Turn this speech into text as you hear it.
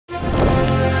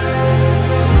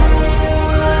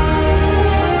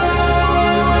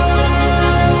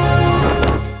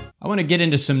to get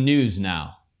into some news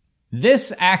now.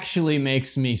 This actually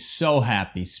makes me so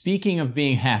happy. Speaking of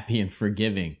being happy and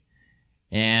forgiving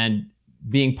and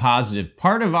being positive,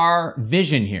 part of our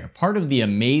vision here, part of the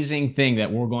amazing thing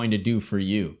that we're going to do for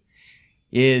you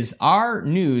is our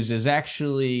news is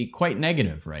actually quite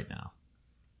negative right now.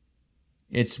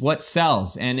 It's what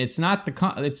sells, and it's not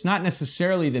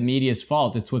necessarily the media's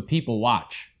fault. It's what people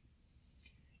watch.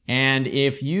 And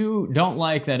if you don't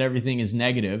like that everything is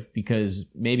negative, because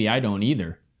maybe I don't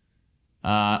either,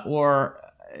 or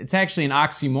it's actually an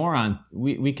oxymoron,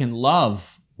 we can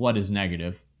love what is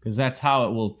negative because that's how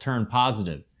it will turn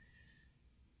positive.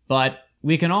 But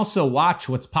we can also watch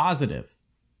what's positive,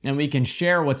 and we can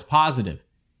share what's positive,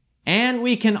 and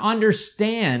we can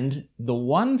understand the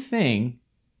one thing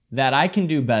that I can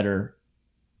do better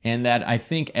and that I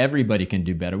think everybody can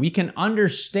do better. We can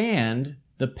understand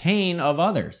the pain of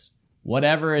others,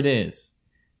 whatever it is.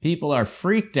 People are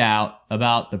freaked out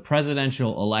about the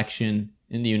presidential election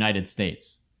in the United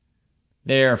States.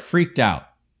 They're freaked out.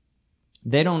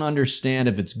 They don't understand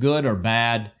if it's good or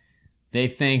bad. They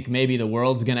think maybe the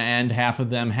world's going to end, half of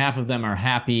them are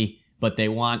happy, but they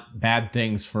want bad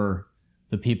things for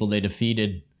the people they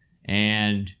defeated.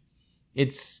 And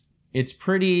it's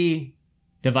pretty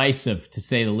divisive, to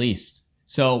say the least.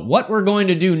 So what we're going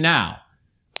to do now,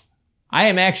 I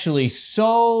am actually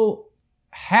so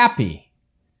happy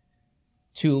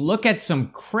to look at some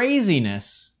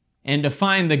craziness and to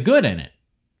find the good in it.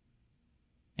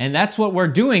 And that's what we're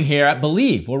doing here at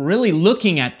Believe. We're really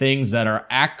looking at things that are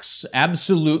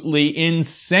absolutely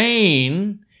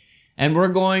insane, and we're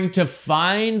going to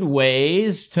find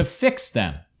ways to fix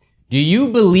them. Do you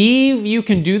believe you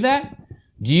can do that?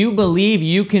 Do you believe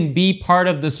you can be part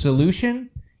of the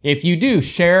solution? If you do,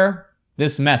 share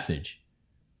this message.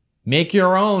 Make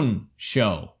your own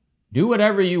show. Do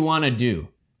whatever you want to do.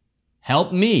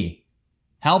 Help me.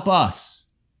 Help us.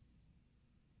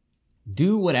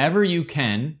 Do whatever you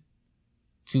can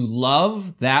to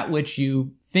love that which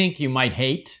you think you might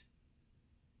hate,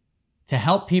 to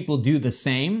help people do the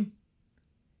same,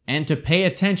 and to pay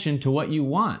attention to what you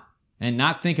want and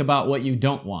not think about what you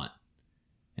don't want.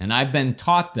 And I've been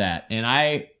taught that, and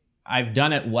I've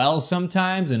done it well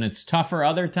sometimes, and it's tougher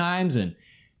other times, and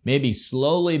maybe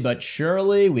slowly but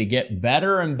surely we get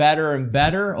better and better and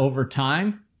better over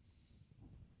time.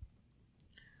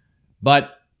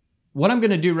 But what I'm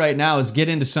going to do right now is get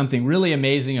into something really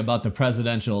amazing about the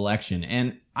presidential election.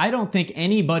 And I don't think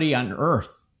anybody on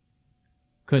earth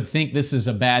could think this is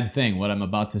a bad thing, what I'm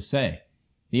about to say.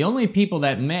 The only people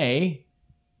that may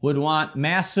would want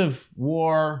massive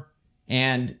war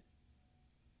and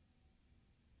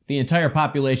the entire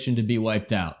population to be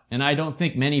wiped out. And I don't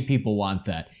think many people want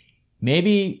that.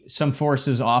 Maybe some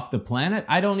forces off the planet.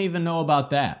 I don't even know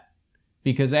about that.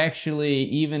 Because actually,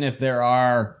 even if there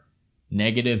are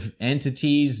negative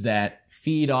entities that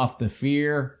feed off the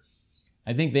fear,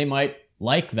 I think they might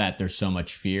like that there's so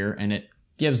much fear and it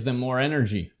gives them more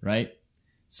energy, right?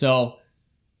 So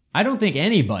I don't think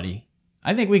anybody,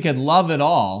 I think we could love it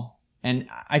all. And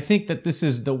I think that this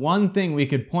is the one thing we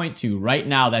could point to right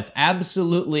now that's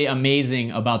absolutely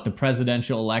amazing about the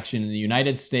presidential election in the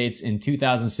United States in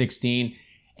 2016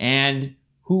 and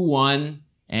who won.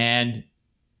 And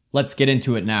let's get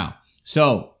into it now.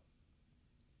 So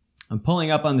I'm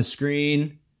pulling up on the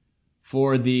screen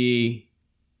for the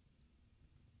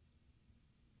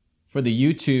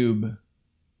YouTube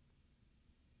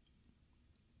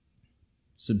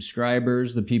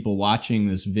subscribers, the people watching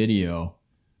this video.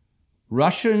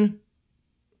 Russia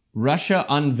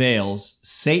unveils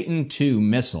Satan II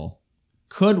missile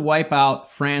could wipe out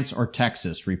France or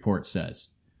Texas, report says.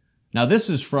 Now this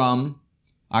is from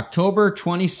October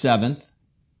 27th,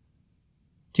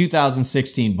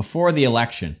 2016, before the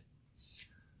election.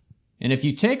 And if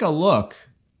you take a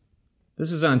look,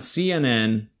 this is on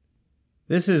CNN.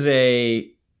 This is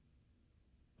a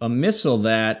missile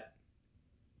that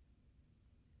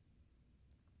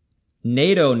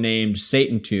NATO named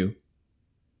Satan II.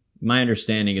 My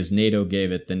understanding is NATO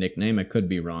gave it the nickname. I could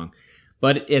be wrong.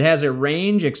 But it has a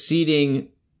range exceeding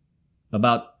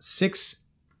about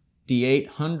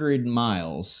 6,800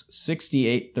 miles,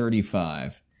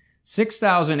 6,835.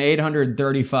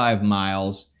 6,835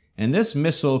 miles. And this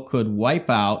missile could wipe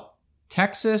out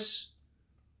Texas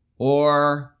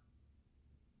or,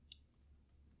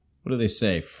 what do they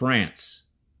say, France.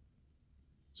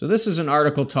 So this is an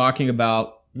article talking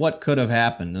about what could have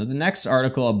happened. Now, the next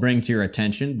article I'll bring to your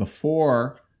attention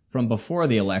from before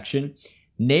the election,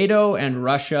 NATO and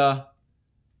Russia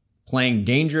playing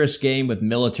dangerous game with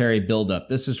military buildup.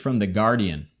 This is from The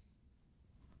Guardian.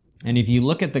 And if you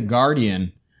look at The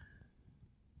Guardian,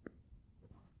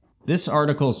 This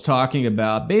article is talking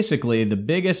about basically the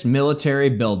biggest military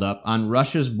buildup on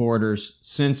Russia's borders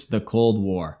since the Cold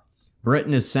War.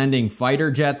 Britain is sending fighter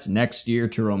jets next year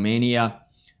to Romania.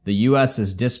 The U.S.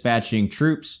 is dispatching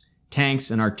troops,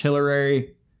 tanks, and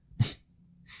artillery.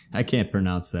 I can't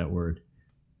pronounce that word.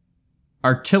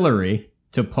 Artillery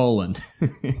to Poland.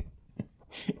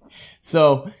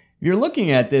 So you're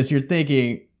looking at this, you're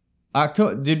thinking,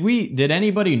 did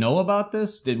anybody know about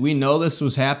this? Did we know this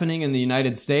was happening in the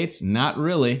United States? Not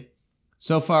really.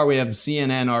 So far we have a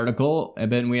CNN article,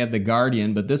 and then we have The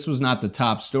Guardian, but this was not the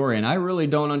top story, and I really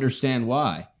don't understand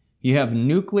why. You have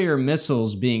nuclear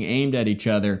missiles being aimed at each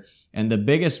other, and the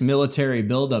biggest military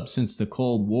buildup since the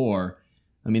Cold War.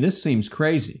 I mean, this seems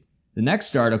crazy. The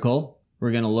next article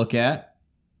we're going to look at,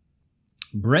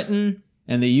 Britain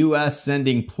and the U.S.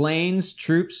 sending planes,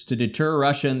 troops to deter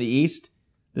Russia in the East.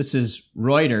 This is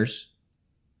Reuters,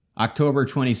 October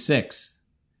 26th.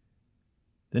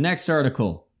 The next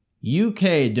article,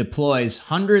 UK deploys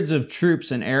hundreds of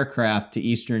troops and aircraft to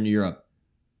Eastern Europe.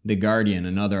 The Guardian,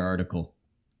 another article.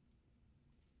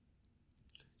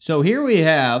 So here we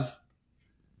have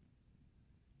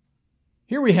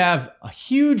a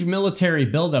huge military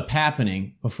buildup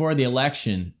happening before the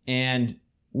election, and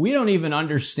we don't even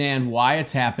understand why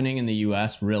it's happening in the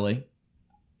U.S., really.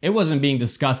 It wasn't being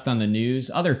discussed on the news,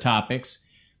 other topics,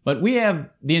 but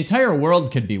the entire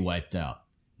world could be wiped out.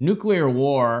 Nuclear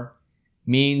war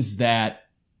means that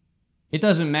it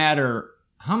doesn't matter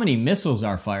how many missiles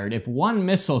are fired. If one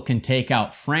missile can take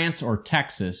out France or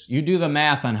Texas, you do the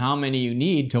math on how many you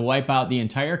need to wipe out the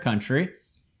entire country.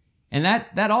 And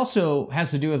that also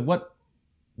has to do with what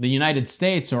the United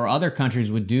States or other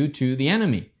countries would do to the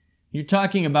enemy. You're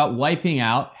talking about wiping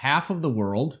out half of the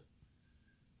world.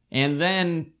 And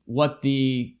then what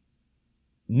the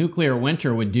nuclear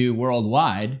winter would do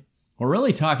worldwide, we're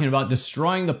really talking about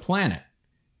destroying the planet.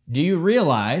 Do you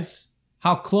realize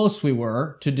how close we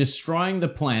were to destroying the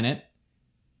planet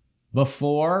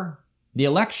before the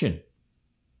election?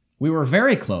 We were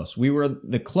very close. We were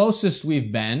the closest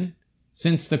we've been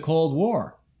since the Cold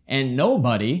War. And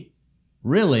nobody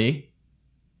really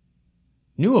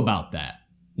knew about that.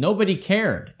 Nobody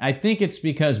cared. I think it's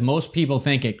because most people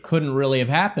think it couldn't really have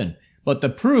happened. But the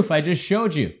proof I just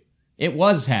showed you, it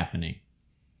was happening.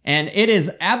 And it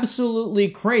is absolutely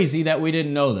crazy that we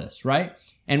didn't know this, right?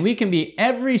 And we can be,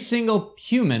 every single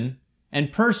human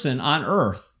and person on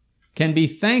earth can be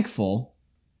thankful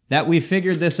that we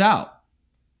figured this out.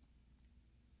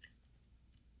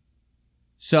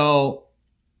 So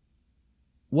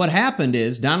what happened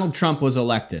is Donald Trump was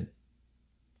elected.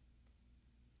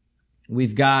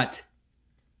 We've got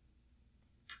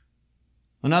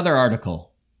another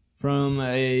article from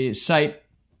a site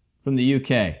from the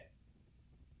UK.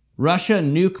 Russia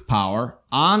nuke power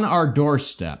on our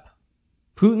doorstep.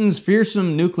 Putin's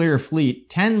fearsome nuclear fleet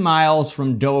 10 miles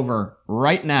from Dover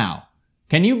right now.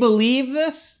 Can you believe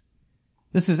this?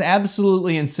 This is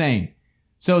absolutely insane.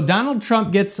 So Donald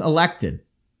Trump gets elected.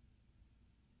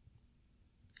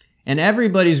 And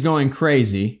everybody's going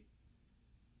crazy.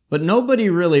 But nobody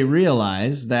really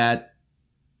realized that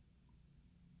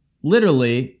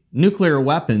literally nuclear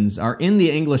weapons are in the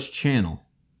English Channel.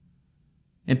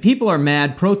 And people are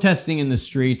mad, protesting in the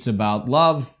streets about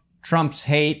love, Trump's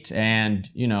hate, and,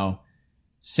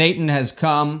 Satan has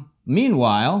come.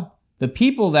 Meanwhile, the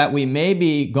people that we may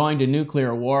be going to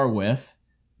nuclear war with,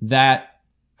 that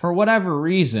for whatever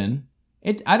reason,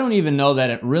 I don't even know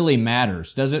that it really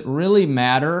matters. Does it really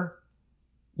matter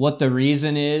what the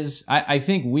reason is? I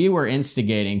think we were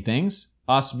instigating things,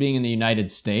 us being in the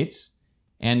United States,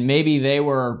 and maybe they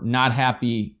were not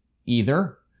happy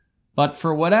either. But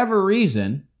for whatever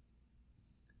reason,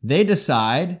 they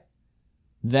decide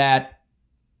that,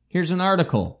 here's an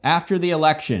article, after the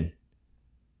election,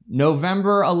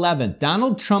 November 11th,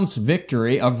 Donald Trump's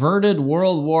victory averted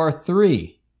World War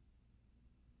III.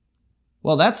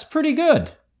 Well, that's pretty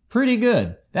good. Pretty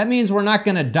good. That means we're not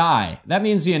going to die. That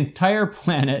means the entire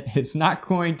planet is not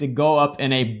going to go up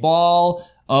in a ball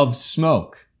of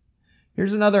smoke.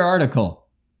 Here's another article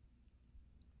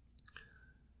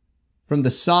from The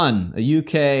Sun, a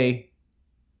UK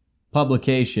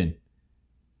publication.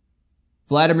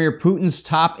 Vladimir Putin's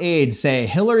top aides say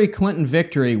Hillary Clinton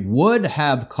victory would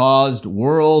have caused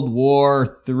World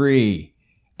War III,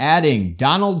 adding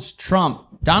Donald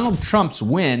Trump's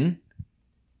win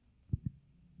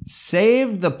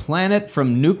saved the planet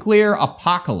from nuclear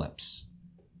apocalypse.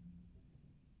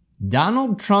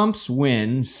 Donald Trump's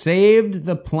win saved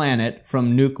the planet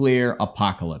from nuclear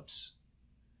apocalypse.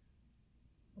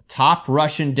 Top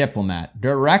Russian diplomat,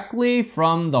 directly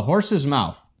from the horse's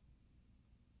mouth.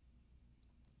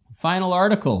 Final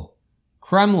article,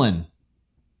 Kremlin.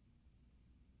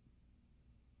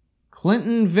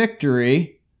 Clinton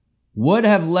victory would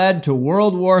have led to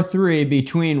World War III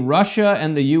between Russia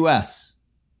and the U.S.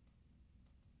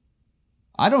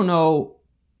 I don't know.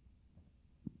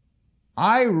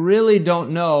 I really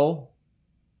don't know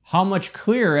how much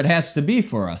clearer it has to be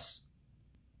for us.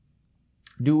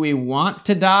 Do we want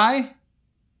to die?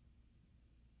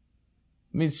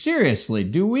 I mean, seriously,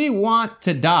 do we want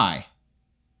to die?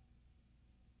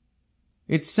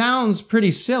 It sounds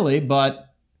pretty silly,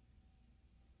 but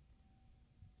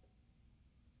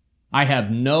I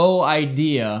have no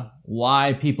idea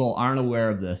why people aren't aware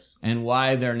of this and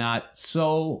why they're not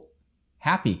so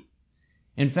happy.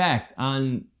 In fact,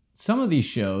 on some of these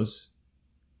shows,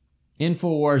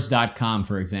 Infowars.com,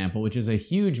 for example, which is a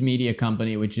huge media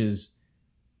company, which is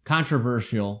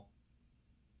controversial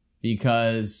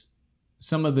because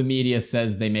some of the media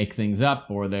says they make things up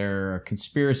or they're a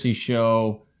conspiracy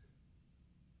show.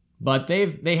 But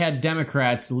they had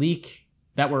Democrats leak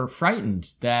that were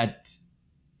frightened that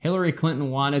Hillary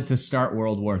Clinton wanted to start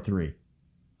World War III.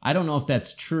 I don't know if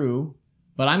that's true,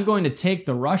 but I'm going to take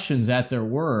the Russians at their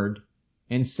word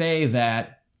and say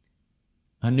that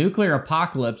a nuclear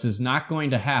apocalypse is not going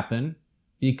to happen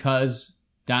because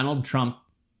Donald Trump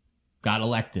got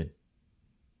elected.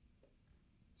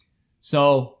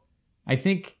 So I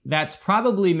think that's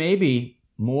probably maybe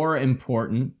more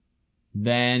important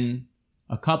than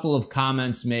a couple of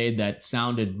comments made that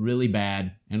sounded really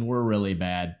bad and were really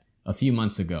bad a few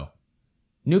months ago.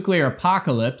 Nuclear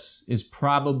apocalypse is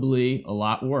probably a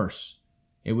lot worse.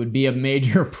 It would be a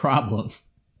major problem.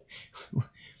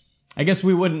 I guess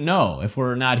we wouldn't know if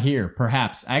we're not here,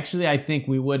 perhaps. Actually, I think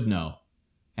we would know.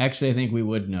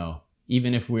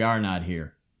 Even if we are not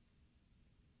here.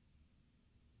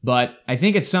 But I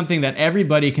think it's something that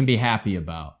everybody can be happy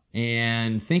about.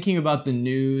 And thinking about the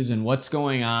news and what's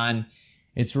going on,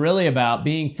 it's really about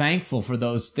being thankful for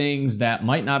those things that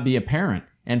might not be apparent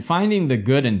and finding the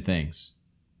good in things.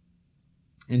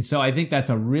 And so I think that's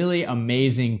a really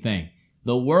amazing thing.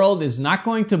 The world is not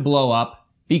going to blow up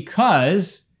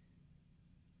because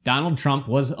Donald Trump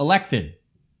was elected.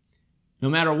 No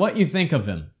matter what you think of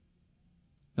him,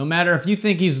 no matter if you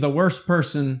think he's the worst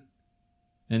person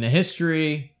in the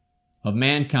history of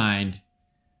mankind,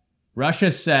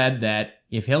 Russia said that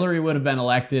if Hillary would have been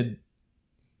elected,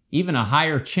 even a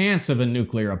higher chance of a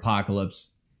nuclear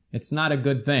apocalypse, it's not a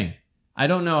good thing. I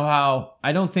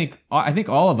think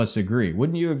all of us agree.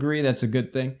 Wouldn't you agree that's a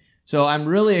good thing? So I'm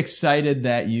really excited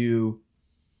that you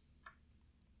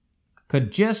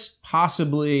could just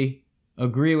possibly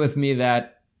agree with me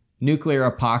that nuclear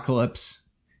apocalypse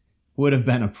would have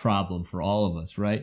been a problem for all of us, right?